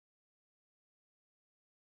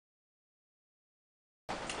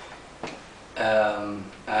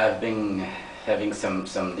I've been having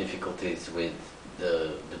some difficulties with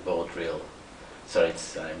the bow drill. Sorry,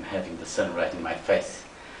 I'm having the sun right in my face.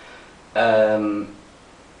 The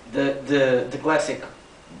classic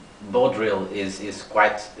bow drill is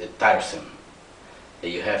quite tiresome.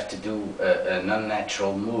 You have to do an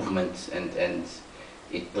unnatural movement, and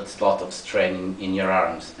it puts a lot of strain in your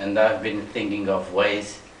arms. And I've been thinking of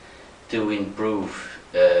ways to improve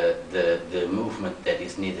the movement that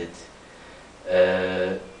is needed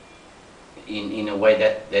in a way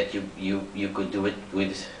that you could do it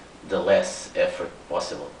with the less effort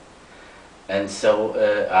possible. And so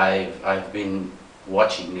I've been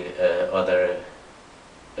watching other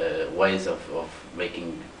ways of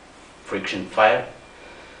making friction fire,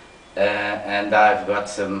 and I've got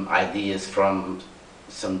some ideas from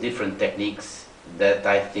some different techniques that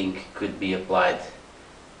I think could be applied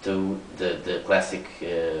to the classic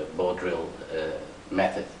bow drill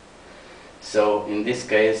method. So in this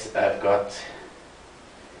case, I've got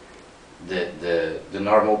the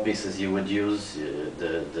normal pieces you would use,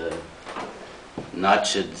 the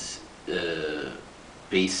notched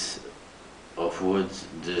piece of wood,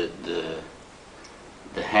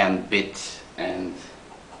 the hand bit, and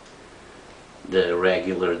the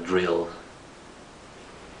regular drill.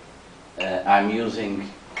 I'm using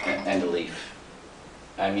and a leaf.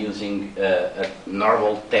 I'm using a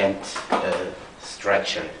normal tent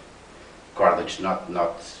stretcher cordage, not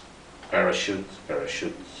parachute.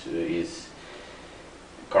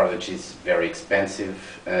 Cordage is very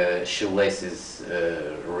expensive. Shoelaces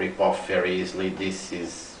rip off very easily. This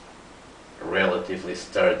is relatively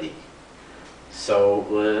sturdy. So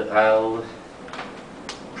I'll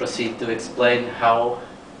proceed to explain how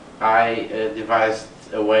I devised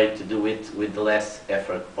a way to do it with the less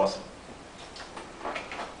effort possible.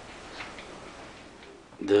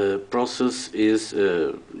 The process is,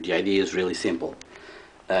 the idea is really simple.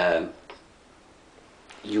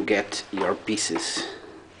 You get your pieces,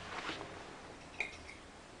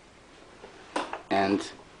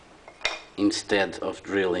 and instead of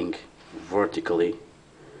drilling vertically,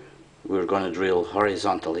 we're going to drill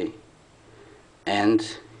horizontally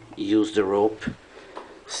and use the rope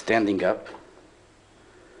standing up,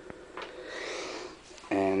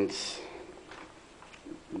 and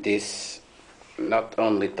this not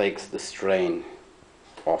only takes the strain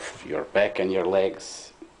off your back and your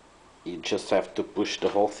legs, you just have to push the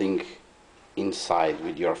whole thing inside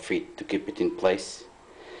with your feet to keep it in place,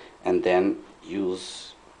 and then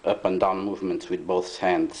use up and down movements with both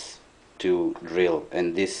hands to drill.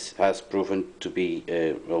 And this has proven to be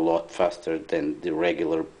a lot faster than the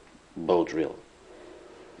regular bow drill.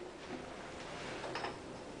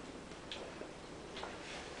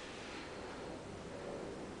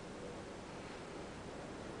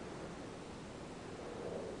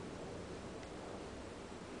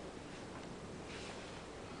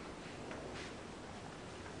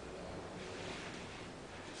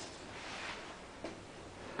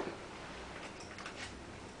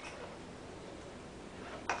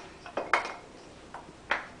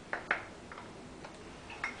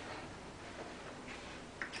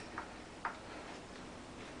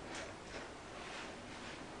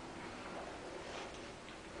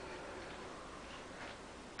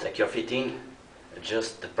 Take your feet in,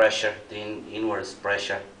 adjust the pressure, the inwards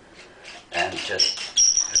pressure, and just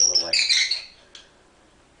drill away.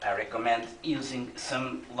 I recommend using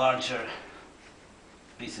some larger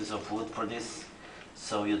pieces of wood for this,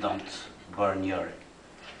 so you don't burn your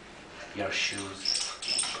shoes.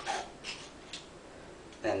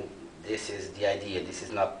 And this is the idea. This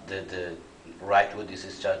is not the right wood. This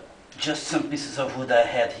is just some pieces of wood I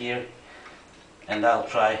had here, and I'll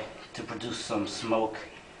try to produce some smoke.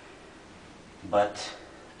 But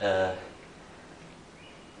and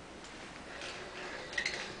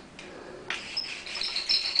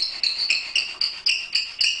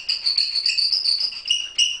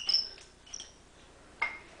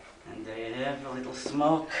there you have a little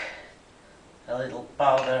smoke, a little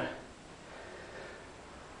powder,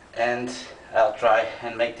 and I'll try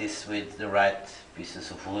and make this with the right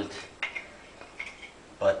pieces of wood,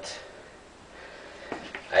 but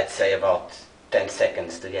I'd say about 10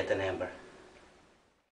 seconds to get an ember.